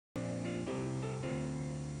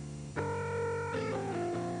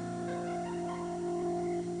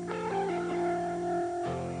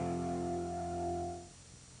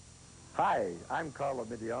Hi, I'm Carlo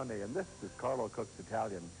Midione, and this is Carlo Cooks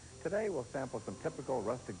Italian. Today we'll sample some typical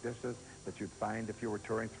rustic dishes that you'd find if you were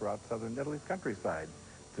touring throughout southern Italy's countryside.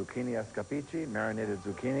 Zucchini escapici, marinated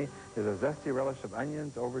zucchini, is a zesty relish of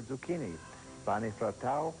onions over zucchini. Pani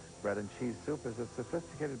fratau, bread and cheese soup, is a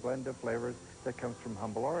sophisticated blend of flavors that comes from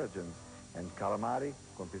humble origins. And calamari,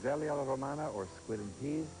 con piselli alla romana, or squid and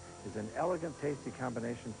peas, is an elegant, tasty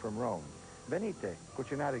combination from Rome. Venite,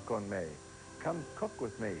 cucinare con me. Come cook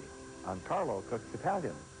with me on Carlo Cooks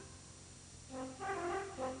Italian.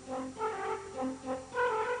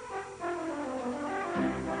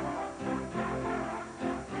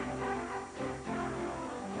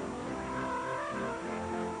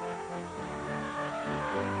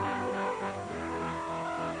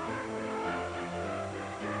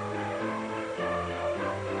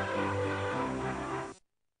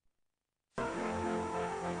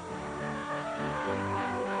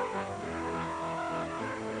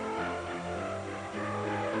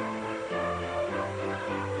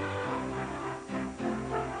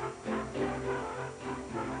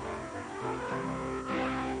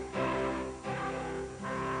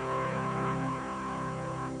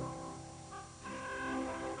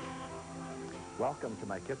 Welcome to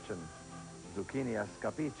my kitchen. Zucchini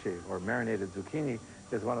escapici, or marinated zucchini,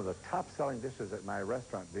 is one of the top-selling dishes at my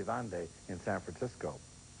restaurant, Vivande, in San Francisco.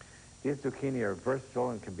 These zucchini are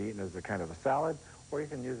versatile and can be eaten as a kind of a salad, or you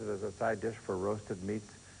can use it as a side dish for roasted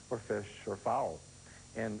meats or fish or fowl.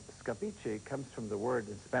 And scapici comes from the word,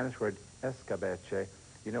 in Spanish word, escabeche.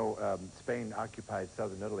 You know, Spain occupied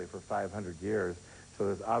southern Italy for 500 years, so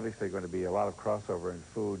there's obviously going to be a lot of crossover in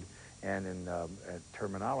food and in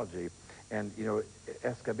terminology. And, you know,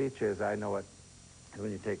 escabeche, as I know it, is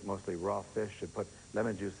when you take mostly raw fish and put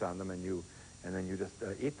lemon juice on them, and then you just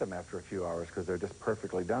eat them after a few hours because they're just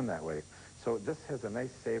perfectly done that way. So this has a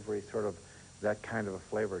nice savory sort of that kind of a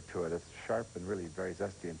flavor to it. It's sharp and really very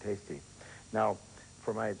zesty and tasty. Now,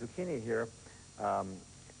 for my zucchini here,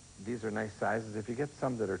 these are nice sizes. If you get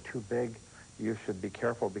some that are too big, you should be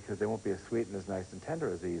careful because they won't be as sweet and as nice and tender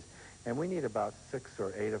as these. And we need about 6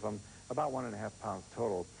 or 8 of them, about 1.5 pounds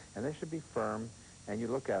total. And they should be firm, and you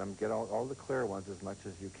look at them, get all the clear ones as much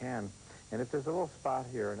as you can. And if there's a little spot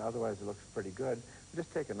here, and otherwise it looks pretty good, you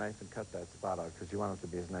just take a knife and cut that spot out because you want them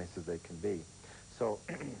to be as nice as they can be. So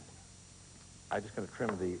I'm just going to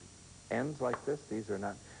trim the ends like this. These are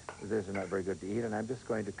not very good to eat, and I'm just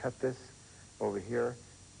going to cut this over here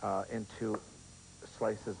into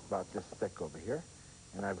slices about this thick over here.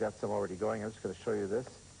 And I've got some already going. I'm just going to show you this,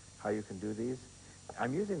 how you can do these.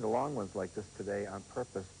 I'm using the long ones like this today on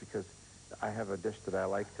purpose because I have a dish that I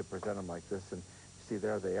like to present them like this, and see,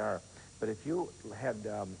 there they are. But if you had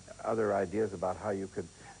other ideas about how you could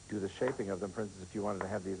do the shaping of them, for instance, if you wanted to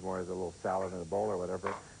have these more as a little salad in a bowl or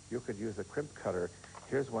whatever, you could use a crimp cutter.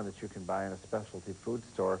 Here's one that you can buy in a specialty food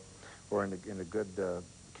store or in a good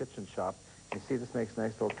kitchen shop. You see, this makes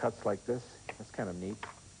nice little cuts like this. That's kind of neat.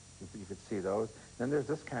 You could see those. Then there's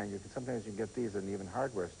this kind. Sometimes you can get these in even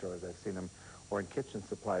hardware stores. I've seen them, or in kitchen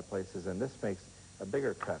supply places, and this makes a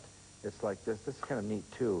bigger cut. It's like this. This is kind of neat,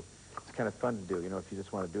 too. It's kind of fun to do, you know, if you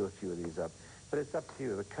just want to do a few of these up. But it's up to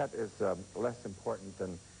you. The cut is less important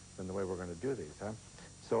than the way we're going to do these, huh?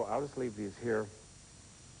 So I'll just leave these here,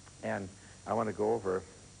 and I want to go over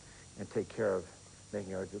and take care of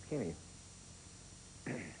making our zucchini.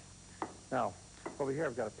 Now, over here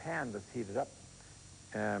I've got a pan that's heated up.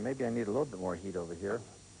 Maybe I need a little bit more heat over here.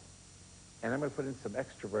 And I'm going to put in some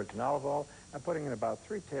extra virgin olive oil. I'm putting in about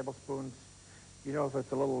 3 tablespoons. You know, if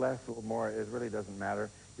it's a little less, a little more, it really doesn't matter.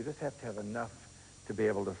 You just have to have enough to be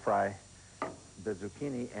able to fry the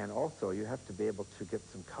zucchini, and also you have to be able to get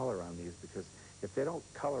some color on these, because if they don't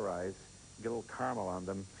colorize, get a little caramel on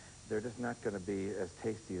them, they're just not going to be as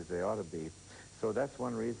tasty as they ought to be. So that's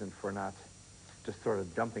one reason for not just sort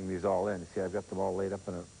of dumping these all in. See, I've got them all laid up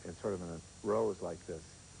in sort of in rows like this.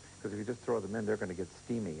 Because if you just throw them in, they're going to get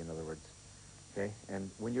steamy, in other words. Okay? And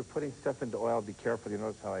when you're putting stuff into oil, be careful. You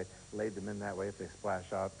notice how I laid them in that way. If they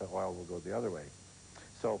splash out, the oil will go the other way.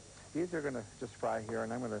 So these are going to just fry here,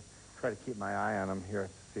 and I'm going to try to keep my eye on them here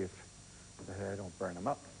to see if I don't burn them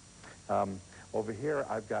up. Over here,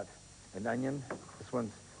 I've got an onion. This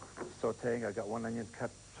one's sauteing. I've got one onion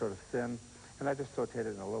cut sort of thin, and I just sauteed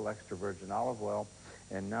it in a little extra virgin olive oil.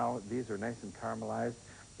 And now these are nice and caramelized.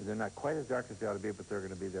 They're not quite as dark as they ought to be, but they're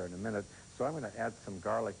going to be there in a minute. So I'm going to add some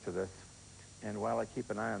garlic to this. And while I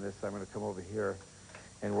keep an eye on this, I'm going to come over here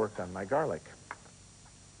and work on my garlic.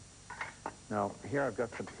 Now, here I've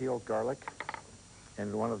got some peeled garlic.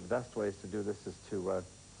 And one of the best ways to do this is to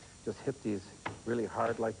just hit these really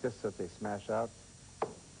hard like this so that they smash out.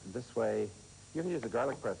 And this way, you can use a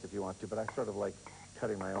garlic press if you want to, but I sort of like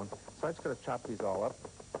cutting my own. So I'm just going to chop these all up.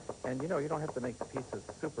 And, you know, you don't have to make the pieces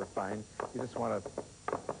super fine. You just want to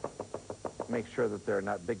make sure that they're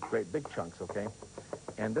not great big chunks, okay?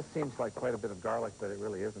 And this seems like quite a bit of garlic, but it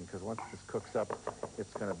really isn't, because once this cooks up,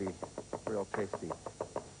 it's going to be real tasty.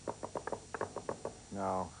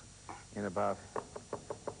 Now, in about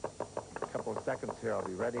a couple of seconds here, I'll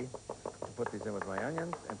be ready to put these in with my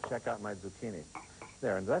onions and check out my zucchini.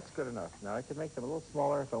 There, and that's good enough. Now, I could make them a little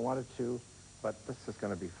smaller if I wanted to, but this is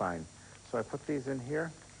going to be fine. So I put these in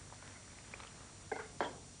here,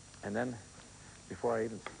 and then before I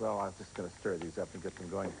even, well, I'm just going to stir these up and get them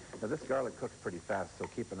going. Now, this garlic cooks pretty fast, so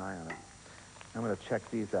keep an eye on it. I'm going to check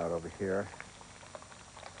these out over here.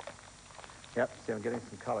 Yep, see, I'm getting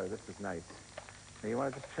some color. This is nice. Now, you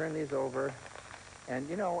want to just turn these over. And,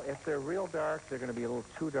 you know, if they're real dark, they're going to be a little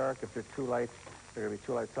too dark. If they're too light, they're going to be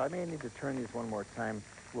too light. So I may need to turn these one more time.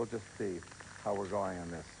 We'll just see how we're going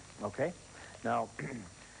on this. Okay? Now,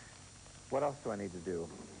 what else do I need to do?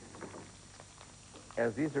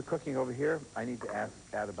 As these are cooking over here, I need to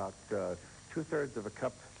add about 2/3 of a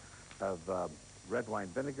cup of red wine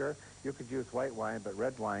vinegar. You could use white wine, but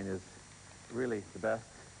red wine is really the best.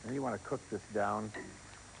 And you want to cook this down.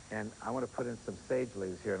 And I want to put in some sage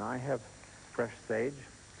leaves here. And I have fresh sage.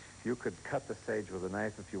 You could cut the sage with a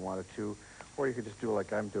knife if you wanted to, or you could just do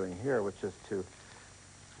like I'm doing here, which is to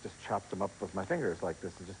just chop them up with my fingers like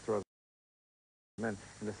this and just throw them in.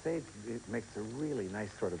 And the sage, it makes a really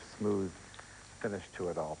nice sort of smooth finish to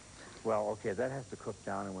it all. Well, okay, that has to cook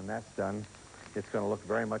down, and when that's done, it's going to look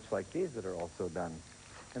very much like these that are also done.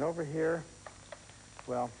 And over here,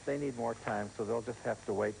 well, they need more time, so they'll just have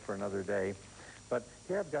to wait for another day. But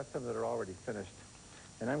here I've got some that are already finished,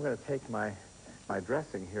 and I'm going to take my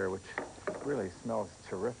dressing here, which really smells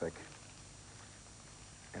terrific,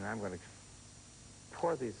 and I'm going to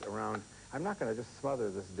pour these around. I'm not going to just smother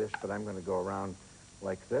this dish, but I'm going to go around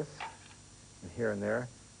like this, and here and there.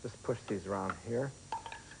 Just push these around here,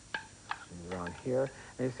 and around here.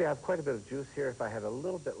 And you see I have quite a bit of juice here. If I had a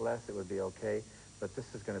little bit less, it would be okay, but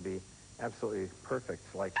this is going to be absolutely perfect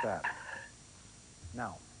like that.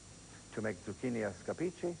 Now, to make zucchini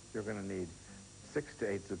scapici, you're going to need 6 to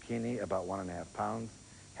 8 zucchini, about 1.5 pounds,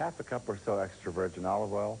 half a cup or so extra virgin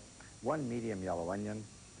olive oil, 1 medium yellow onion,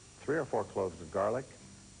 3 or 4 cloves of garlic,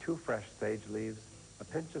 2 fresh sage leaves, a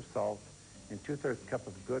pinch of salt, and 2/3 cup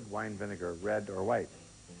of good wine vinegar, red or white.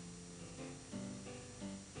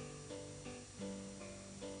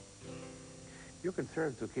 You can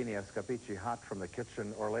serve zucchini scapici hot from the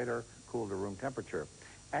kitchen or later cool to room temperature.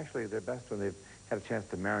 Actually, they're best when they've had a chance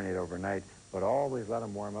to marinate overnight, but always let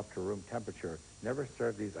them warm up to room temperature. Never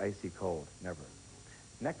serve these icy cold, never.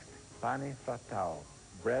 Next, pane fatao,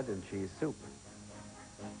 bread and cheese soup.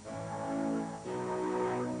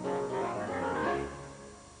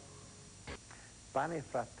 Pane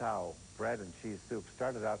fatao, bread and cheese soup,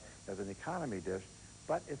 started out as an economy dish,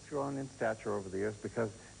 but it's grown in stature over the years because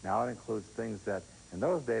now it includes things that in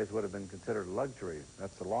those days would have been considered luxuries.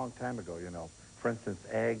 That's a long time ago, you know. For instance,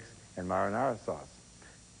 eggs and marinara sauce.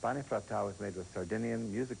 Pane fatao is made with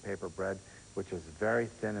Sardinian music paper bread, which is very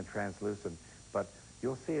thin and translucent, but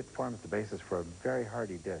you'll see it forms the basis for a very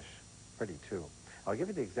hearty dish. Pretty, too. I'll give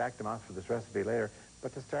you the exact amount for this recipe later,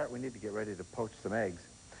 but to start, we need to get ready to poach some eggs.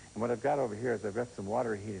 And what I've got over here is I've got some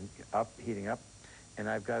water heating up, and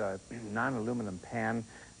I've got a non-aluminum pan.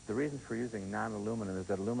 The reason for using non-aluminum is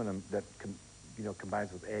that aluminum that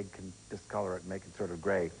combines with egg can discolor it and make it sort of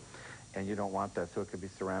gray, and you don't want that, so it could be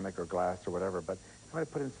ceramic or glass or whatever. But I'm going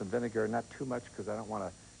to put in some vinegar, not too much because I don't want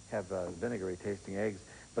to have vinegary tasting eggs.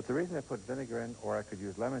 But the reason I put vinegar in, or I could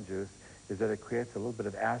use lemon juice, is that it creates a little bit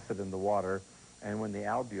of acid in the water, and when the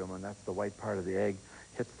albumin, that's the white part of the egg,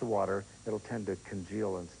 hits the water, it'll tend to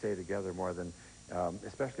congeal and stay together more than,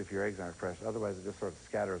 especially if your eggs aren't fresh. Otherwise, it just sort of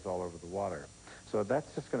scatters all over the water. So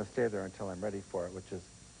that's just going to stay there until I'm ready for it, which is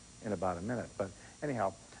in about a minute. But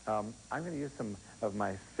anyhow, I'm going to use some of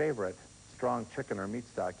my favorite strong chicken or meat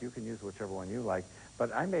stock. You can use whichever one you like.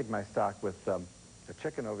 But I made my stock with a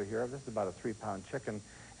chicken over here. This is about a 3-pound chicken,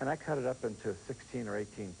 and I cut it up into 16 or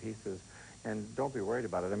 18 pieces. And don't be worried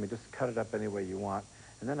about it. I mean, just cut it up any way you want.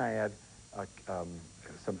 And then I add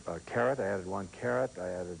some carrot. I added 1 carrot. I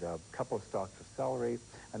added a couple of stalks of celery,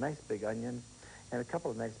 a nice big onion, and a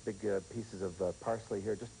couple of nice big pieces of parsley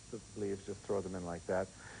here. Just the leaves, just throw them in like that.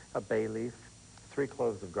 A bay leaf, 3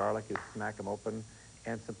 cloves of garlic. You smack them open,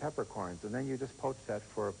 and some peppercorns. And then you just poach that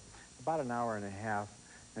for about an hour and a half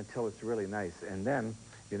until it's really nice. And then,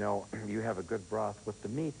 you know, you have a good broth with the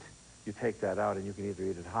meat. You take that out, and you can either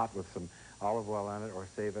eat it hot with some olive oil on it or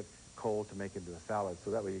save it cold to make into a salad. So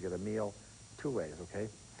that way you get a meal 2 ways, okay?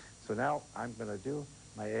 So now I'm going to do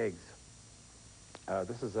my eggs.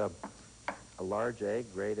 This is a large egg,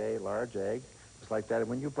 grade A large egg, just like that. And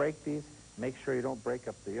when you break these, make sure you don't break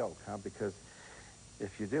up the yolk, huh? Because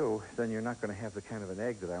if you do, then you're not going to have the kind of an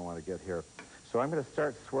egg that I want to get here. So I'm going to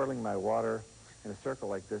start swirling my water in a circle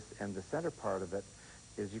like this, and the center part of it,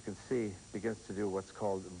 as you can see, begins to do what's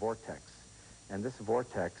called vortex. And this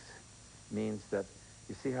vortex means that,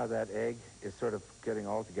 you see how that egg is sort of getting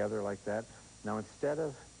all together like that? Now, instead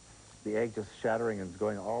of the egg just shattering and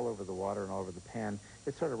going all over the water and all over the pan,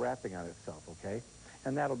 it's sort of wrapping on itself, okay?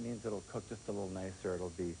 And that means it'll cook just a little nicer. It'll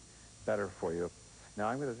be better for you. Now,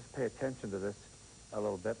 I'm going to just pay attention to this a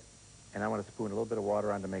little bit, and I want to spoon a little bit of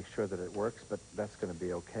water on to make sure that it works, but that's going to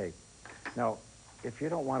be okay. Now, if you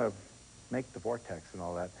don't want to make the vortex and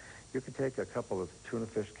all that, you could take a couple of tuna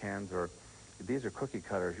fish cans, or these are cookie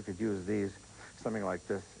cutters. You could use these, something like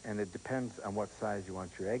this, and it depends on what size you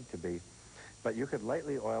want your egg to be. But you could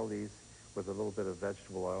lightly oil these with a little bit of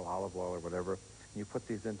vegetable oil, olive oil, or whatever, and you put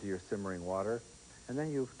these into your simmering water, and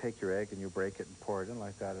then you take your egg and you break it and pour it in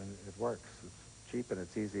like that, and it works. It's cheap and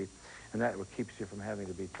it's easy, and that keeps you from having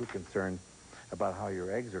to be too concerned about how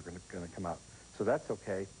your eggs are going to come out. So that's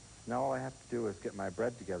okay. Now all I have to do is get my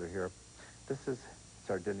bread together here. This is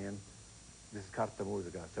Sardinian. This is carta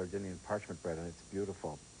musica, Sardinian parchment bread, and it's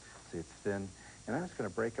beautiful. See, it's thin. And I'm just going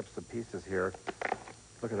to break up some pieces here.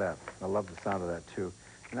 Look at that. I love the sound of that, too.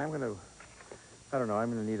 And I'm going to, I don't know,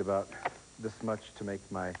 I'm going to need about this much to make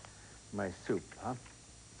my soup, huh?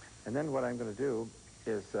 And then what I'm going to do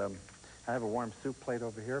is, I have a warm soup plate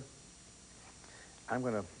over here. I'm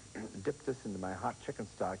going to dip this into my hot chicken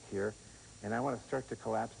stock here, and I want to start to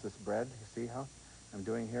collapse this bread. You see how I'm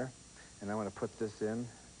doing here? And I want to put this in,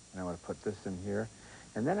 and I want to put this in here.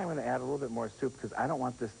 And then I'm going to add a little bit more soup, because I don't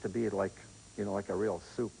want this to be like, you know, like a real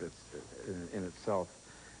soup in itself.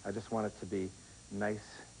 I just want it to be nice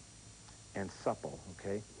and supple,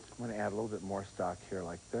 okay? I'm going to add a little bit more stock here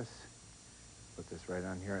like this. Put this right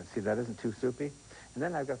on here. And see, that isn't too soupy. And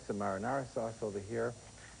then I've got some marinara sauce over here,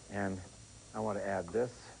 and I want to add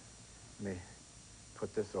this. Let me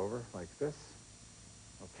put this over like this,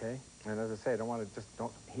 okay? And as I say, I don't want to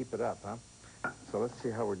don't heap it up, huh? So let's see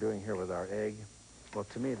how we're doing here with our egg. Well,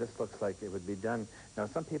 to me, this looks like it would be done. Now,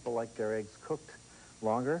 some people like their eggs cooked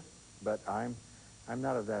longer, but I'm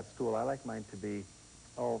not of that school. I like mine to be,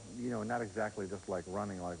 not exactly just like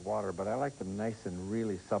running like water, but I like them nice and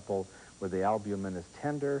really supple, where the albumin is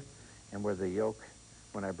tender, and where the yolk,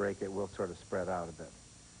 when I break it, will sort of spread out a bit.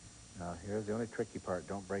 Now, here's the only tricky part.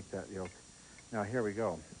 Don't break that yolk. Now, here we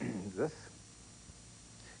go. This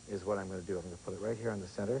is what I'm going to do. I'm going to put it right here in the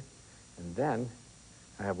center, and then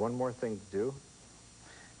I have one more thing to do,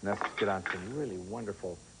 and that's to get on some really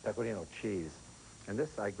wonderful pecorino cheese. And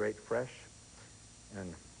this I grate fresh,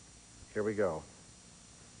 and here we go.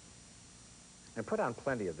 And put on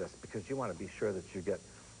plenty of this, because you want to be sure that you get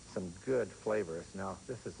some good flavors. Now,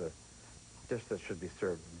 this is a dish that should be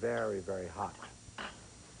served very, very hot.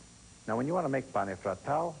 Now, when you want to make pane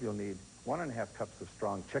fratal, you'll need 1½ cups of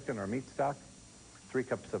strong chicken or meat stock, 3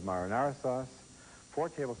 cups of marinara sauce, 4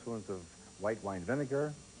 tablespoons of white wine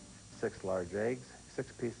vinegar, 6 large eggs,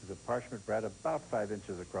 6 pieces of parchment bread about 5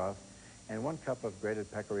 inches across, and 1 cup of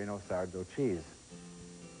grated pecorino sourdough cheese.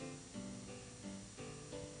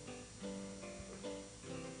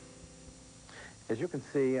 As you can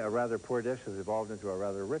see, a rather poor dish has evolved into a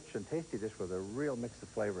rather rich and tasty dish with a real mix of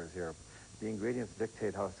flavors here. The ingredients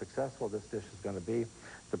dictate how successful this dish is going to be.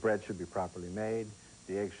 The bread should be properly made,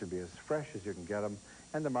 the eggs should be as fresh as you can get them,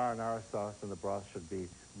 and the marinara sauce and the broth should be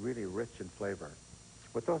really rich in flavor.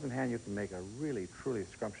 With those in hand, you can make a really, truly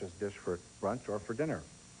scrumptious dish for brunch or for dinner.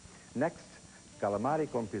 Next,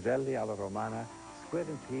 calamari con piselli alla romana, squid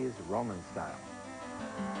and peas Roman style.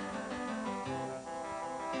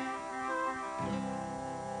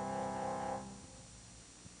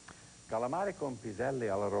 Calamari con piselli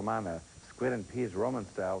alla romana, squid and peas Roman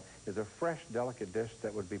style, is a fresh, delicate dish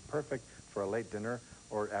that would be perfect for a late dinner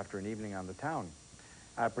or after an evening on the town.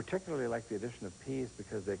 I particularly like the addition of peas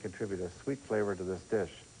because they contribute a sweet flavor to this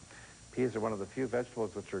dish. Peas are one of the few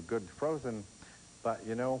vegetables which are good frozen, but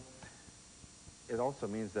you know, it also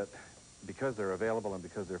means that because they're available and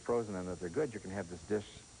because they're frozen and that they're good, you can have this dish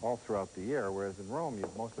all throughout the year, whereas in Rome, you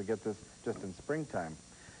mostly get this just in springtime.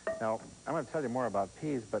 Now, I'm going to tell you more about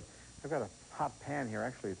peas, but I've got a hot pan here.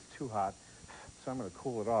 Actually, it's too hot, so I'm going to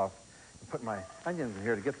cool it off and put my onions in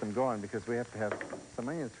here to get them going, because we have to have some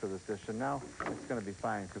onions for this dish, and now it's going to be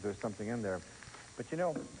fine because there's something in there. But you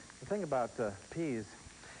know, the thing about peas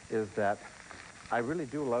is that I really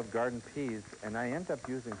do love garden peas, and I end up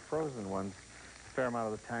using frozen ones a fair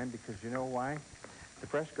amount of the time, because you know why? The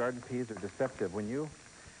fresh garden peas are deceptive. When you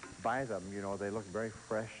buy them, you know, they look very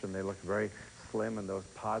fresh and they look very slim and those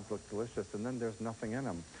pods look delicious, and then there's nothing in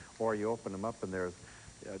them. Or you open them up and there's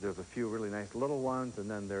a few really nice little ones, and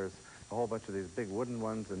then there's a whole bunch of these big wooden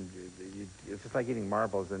ones, and it's just like eating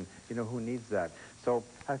marbles, and you know, who needs that? So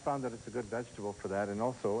I found that it's a good vegetable for that, and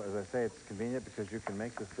also, as I say, it's convenient because you can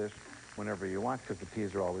make this dish whenever you want because the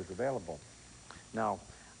peas are always available. Now,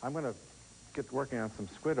 I'm going to get working on some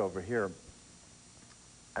squid over here.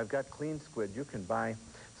 I've got clean squid. You can buy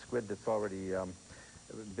squid that's already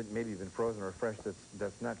maybe been frozen or fresh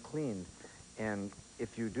that's not cleaned. And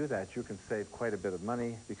if you do that, you can save quite a bit of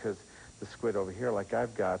money because the squid over here, like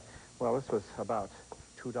I've got, well, this was about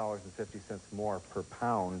 $2.50 more per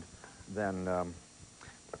pound than,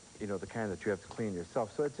 you know, the kind that you have to clean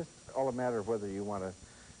yourself. So it's just all a matter of whether you want to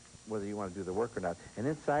do the work or not. And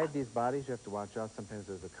inside these bodies, you have to watch out. Sometimes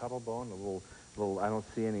there's a cuttle bone, a little. I don't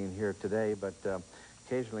see any in here today, but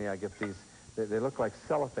occasionally I get these. They look like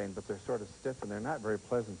cellophane, but they're sort of stiff, and they're not very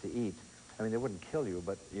pleasant to eat. I mean, they wouldn't kill you,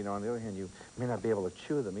 but, you know, on the other hand, you may not be able to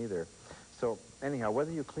chew them either. So, anyhow,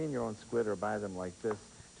 whether you clean your own squid or buy them like this,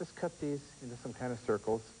 just cut these into some kind of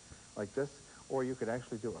circles like this, or you could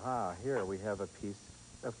actually do, here we have a piece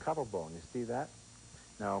of cuttle bone. You see that?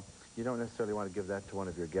 Now, you don't necessarily want to give that to one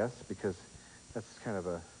of your guests because that's kind of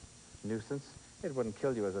a nuisance. It wouldn't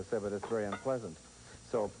kill you, as I said, but it's very unpleasant.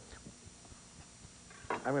 So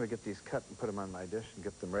I'm going to get these cut and put them on my dish and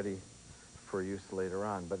get them ready for use later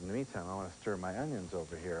on. But in the meantime, I want to stir my onions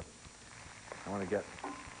over here. I want to get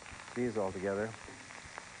these all together.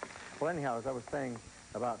 Well, anyhow, as I was saying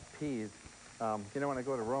about peas, you know, when I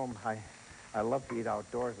go to Rome, I love to eat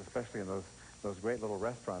outdoors, especially in those great little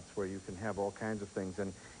restaurants where you can have all kinds of things.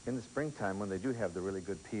 And in the springtime, when they do have the really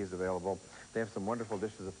good peas available, they have some wonderful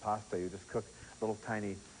dishes of pasta. You just cook little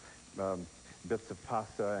tiny bits of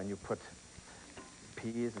pasta, and you put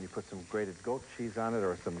peas, and you put some grated goat cheese on it,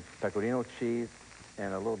 or some pecorino cheese,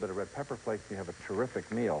 and a little bit of red pepper flakes, and you have a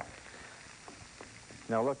terrific meal.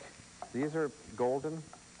 Now look, these are golden.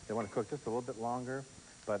 They want to cook just a little bit longer,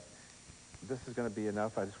 but this is going to be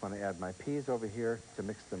enough. I just want to add my peas over here to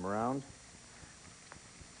mix them around.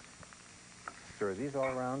 Stir these all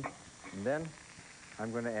around, and then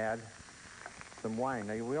I'm going to add some wine.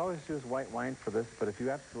 Now, we always use white wine for this, but if you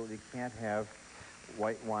absolutely can't have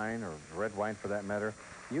white wine, or red wine for that matter,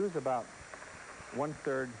 use about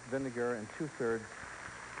 1/3 vinegar and 2/3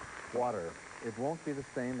 water. It won't be the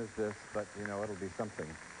same as this, but, you know, it'll be something.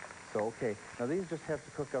 So, okay. Now, these just have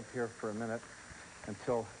to cook up here for a minute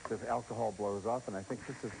until the alcohol blows off, and I think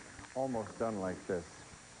this is almost done like this.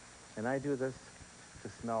 And I do this to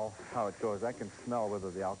smell how it goes. I can smell whether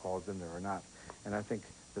the alcohol is in there or not, and I think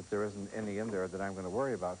that there isn't any in there that I'm going to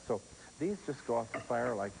worry about. So these just go off the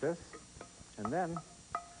fire like this, and then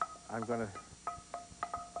I'm going to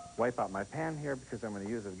wipe out my pan here because I'm going to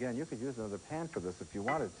use it again. You could use another pan for this if you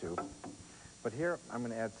wanted to, but here I'm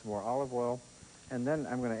going to add some more olive oil, and then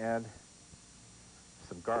I'm going to add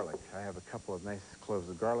some garlic. I have a couple of nice cloves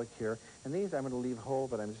of garlic here, and these I'm going to leave whole,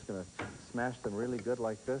 but I'm just going to smash them really good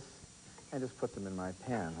like this and just put them in my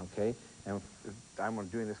pan, okay? And I'm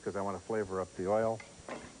doing this because I want to flavor up the oil,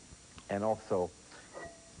 and also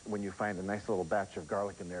when you find a nice little batch of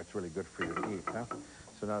garlic in there, it's really good for you to eat, huh?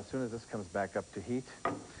 So now as soon as this comes back up to heat,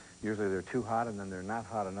 usually they're too hot and then they're not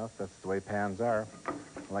hot enough. That's the way pans are,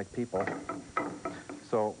 like people.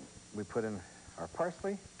 So we put in our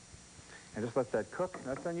parsley and just let that cook.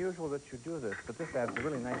 Now, it's unusual that you do this, but this adds a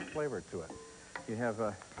really nice flavor to it. You have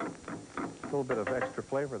a little bit of extra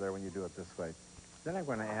flavor there when you do it this way. Then I'm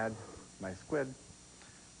going to add my squid.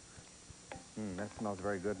 That smells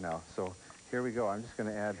very good now. So here we go. I'm just going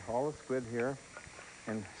to add all the squid here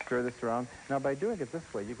and stir this around. Now, by doing it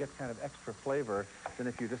this way, you get kind of extra flavor than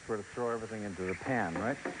if you just were to throw everything into the pan,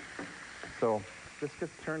 right? So this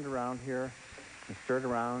gets turned around here and stirred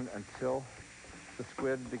around until the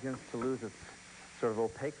squid begins to lose its sort of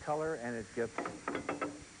opaque color, and it gets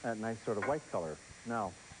that nice sort of white color.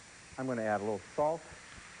 Now, I'm going to add a little salt.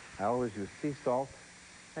 I always use sea salt,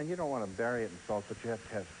 and you don't want to bury it in salt, but you have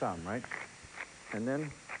to have some, right? And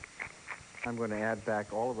then I'm going to add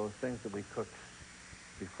back all of those things that we cooked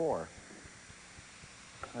before.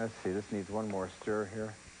 Let's see, this needs one more stir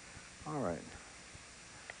here. All right.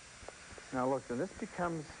 Now look, and this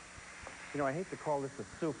becomes, you know, I hate to call this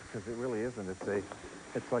a soup because it really isn't.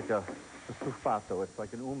 It's like a stufato. It's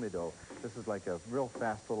like an umido. This is like a real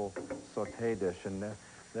fast little saute dish, and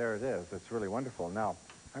there it is. It's really wonderful. Now,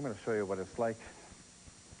 I'm going to show you what it's like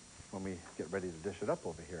when we get ready to dish it up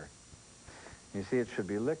over here. You see, it should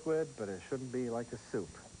be liquid, but it shouldn't be like a soup.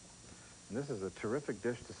 And this is a terrific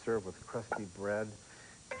dish to serve with crusty bread.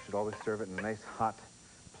 You should always serve it in a nice hot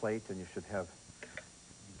plate, and you should have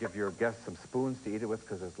give your guests some spoons to eat it with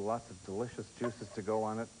because there's lots of delicious juices to go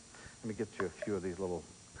on it. Let me get you a few of these little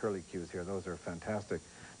curly cues here. Those are fantastic.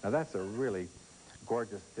 Now that's a really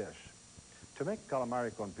gorgeous dish. To make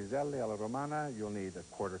calamari con piselli alla romana, you'll need a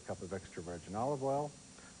 1/4 cup of extra virgin olive oil,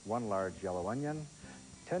 1 large yellow onion,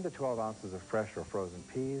 10 to 12 ounces of fresh or frozen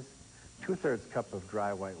peas, 2/3 cup of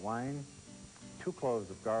dry white wine, 2 cloves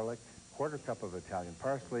of garlic, 1/4 cup of Italian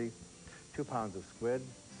parsley, 2 pounds of squid,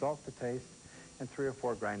 salt to taste, and 3 or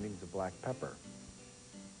 4 grindings of black pepper.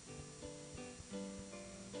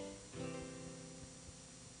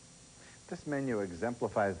 This menu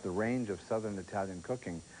exemplifies the range of southern Italian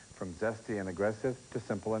cooking, from zesty and aggressive to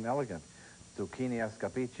simple and elegant. Zucchini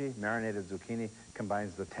escapici, marinated zucchini,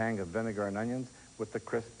 combines the tang of vinegar and onions with the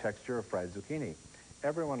crisp texture of fried zucchini.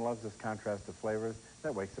 Everyone loves this contrast of flavors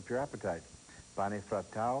that wakes up your appetite. Pani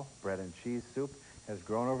frattau, bread and cheese soup, has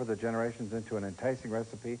grown over the generations into an enticing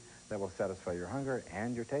recipe that will satisfy your hunger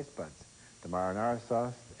and your taste buds. The marinara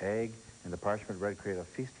sauce, egg, and the parchment bread create a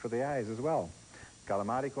feast for the eyes as well.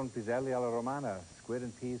 Calamari con piselli alla romana, squid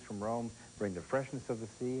and peas from Rome, bring the freshness of the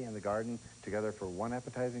sea and the garden together for one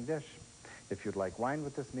appetizing dish. If you'd like wine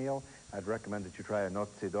with this meal, I'd recommend that you try a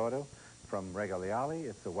Nozze d'Oro from Regaliali.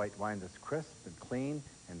 It's a white wine that's crisp and clean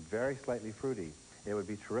and very slightly fruity. It would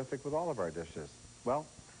be terrific with all of our dishes. Well,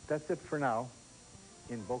 that's it for now.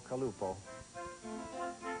 In bocca al lupo.